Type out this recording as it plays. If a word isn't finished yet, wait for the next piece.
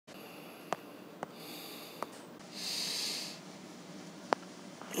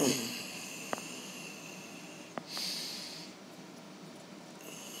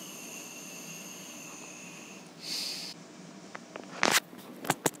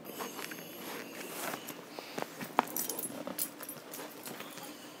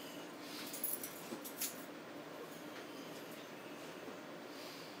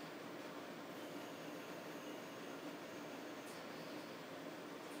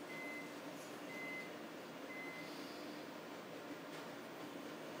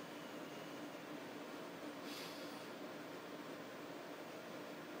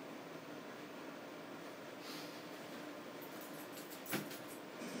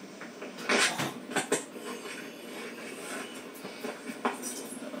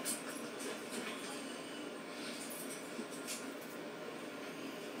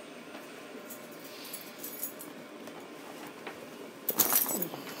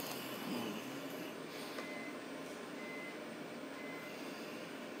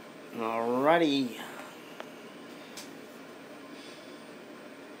Alrighty.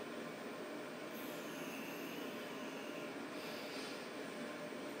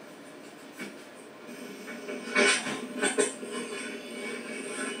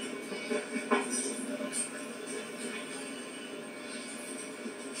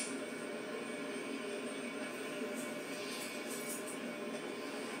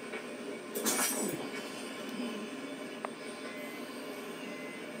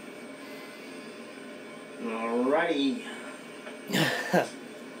 Alrighty.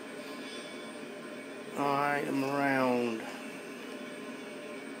 Alright, I'm around.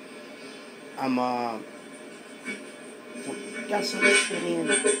 I'm got some spit in.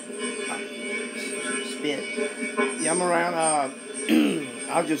 Spit. Yeah, I'm around.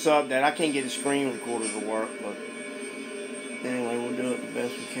 I'll just update. I can't get the screen recorder to work, but anyway, we'll do it the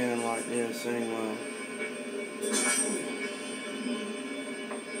best we can like this anyway.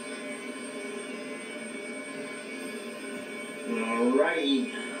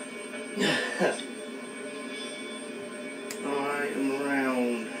 Alrighty. Alright, I'm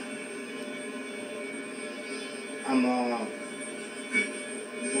around. I'm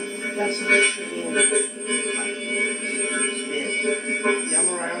got some spit in. Spit. Yeah, I'm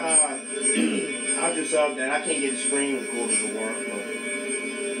around. I'll just update. I can't get the screen recorder to work, but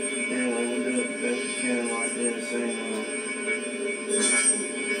anyway, we'll do it the best we can like this anyway.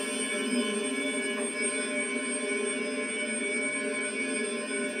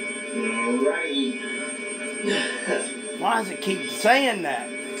 Alrighty. Why does it keep saying that?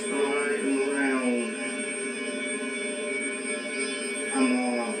 Alright, I'm around. I'm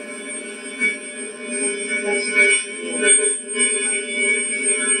got some spit in.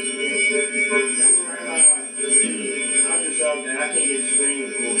 I'll just update. I can't get the screen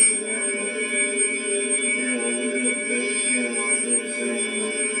recorder to work, but anyway, we'll do it the best we can like this anyway.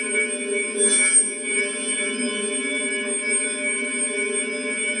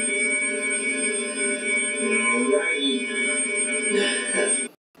 Alrighty.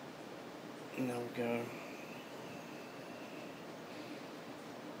 There we go.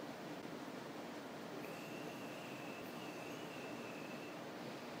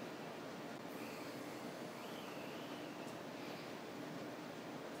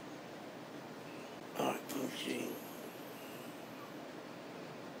 Alright, let's see.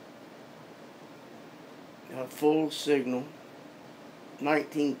 Got a full signal.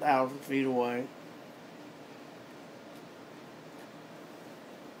 19,000 feet away.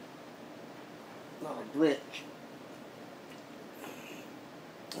 Not a glitch.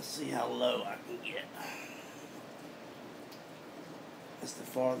 Let's see how low I can get. That's the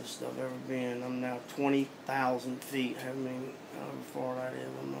farthest I've ever been. I'm now 20,000 feet. I mean, however far that is,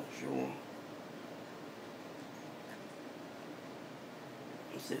 I'm not sure.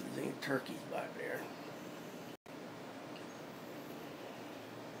 Let's see if there's any turkeys back there.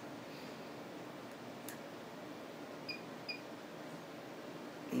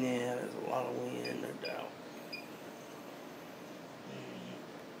 Yeah, there's a lot of wind, no doubt.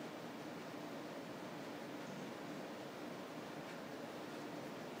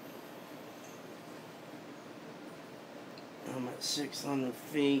 I'm at 600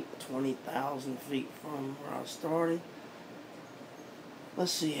 feet, 20,000 feet from where I started.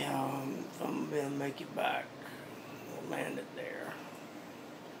 Let's see how if I'm going to make it back. We'll land it there.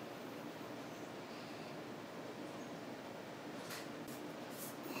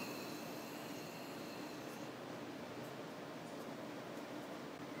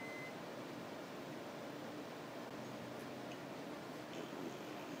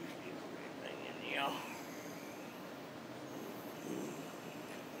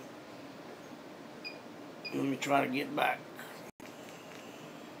 Let me try to get back.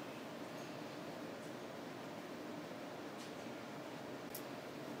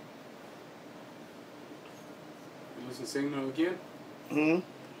 You losing signal again?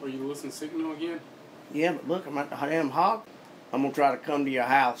 Are you losing signal again? Yeah, but look, I'm at the damn hog. I'm gonna try to come to your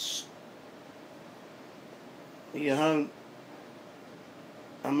house. You get home.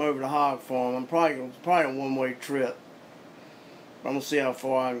 I'm over the hog farm. I'm probably a one-way trip. I'm gonna see how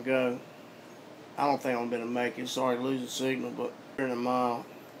far I can go. I don't think I'm gonna make it. Sorry to lose the signal, but in a mile.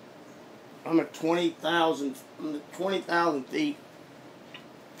 I'm at 20,000 feet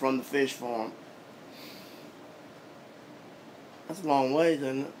from the fish farm. That's a long ways,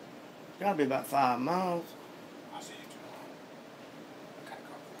 isn't it? It's gotta be about 5 miles. I'll see you tomorrow. Okay,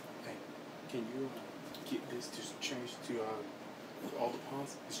 go. Hey, can you get this to change to all the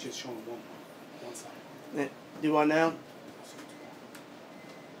ponds? It's just showing one side. Do I now? I'll see you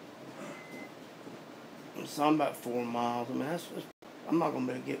tomorrow. So I'm about 4 miles. I mean, I'm not going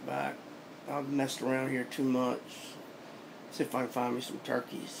to be able to get back. I've messed around here too much. See if I can find me some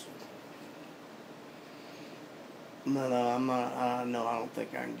turkeys. But I'm not, I don't think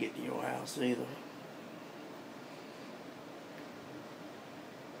I can get to your house either.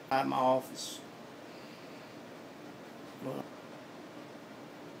 At my office. But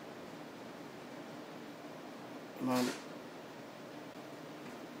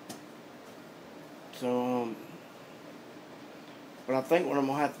but I think what I'm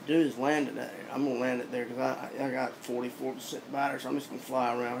going to have to do is land it there. I'm going to land it there because I got 44% battery, so I'm just going to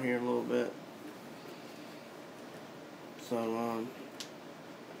fly around here a little bit. So,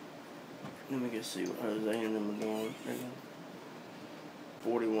 let me just see what Jose and them are doing.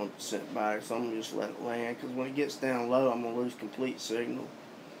 41% battery, so I'm going to just let it land because when it gets down low, I'm going to lose complete signal.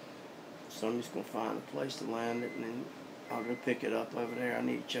 So I'm just going to find a place to land it, and then I'll go pick it up over there. I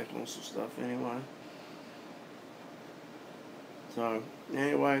need to check on some stuff anyway. So,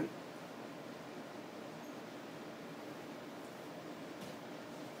 anyway.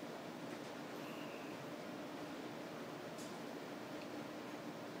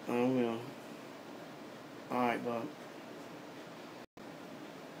 I will. Alright, bud.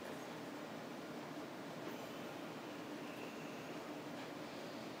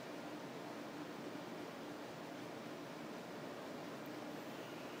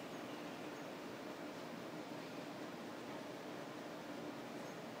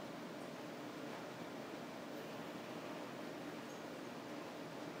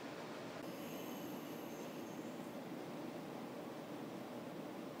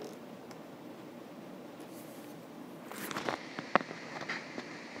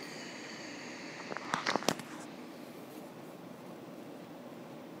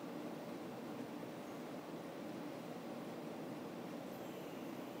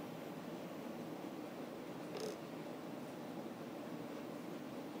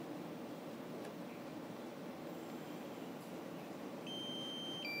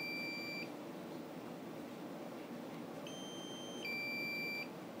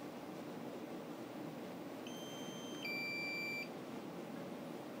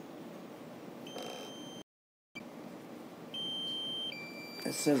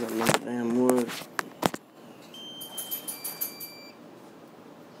 It says I'm in the damn woods.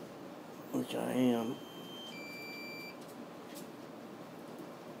 Which I am.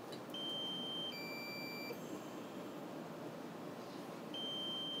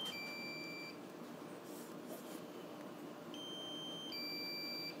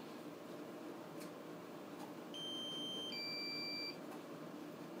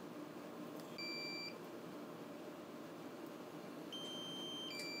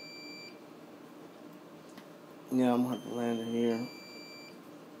 Yeah, I'm going to have to land it here.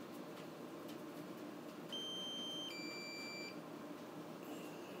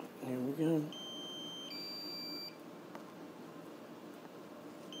 Here we go.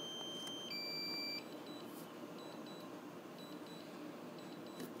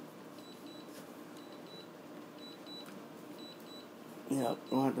 Yep,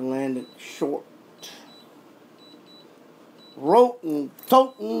 I'll have to land it short. Rotin',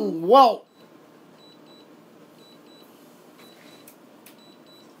 totin', Walt.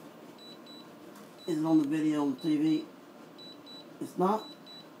 Is it on the video on the TV? It's not?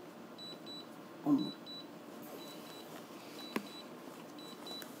 What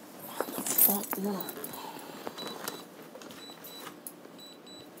the fuck? No.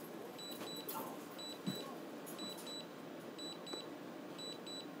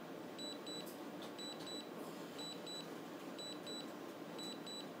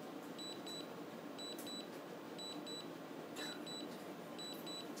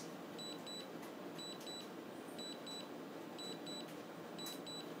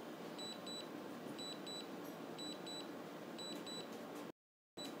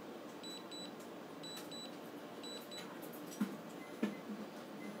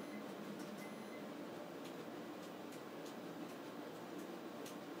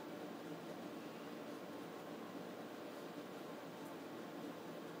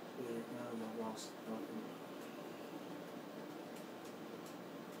 I lost the button.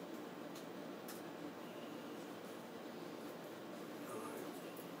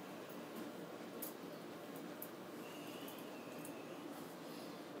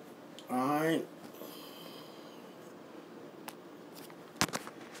 All right.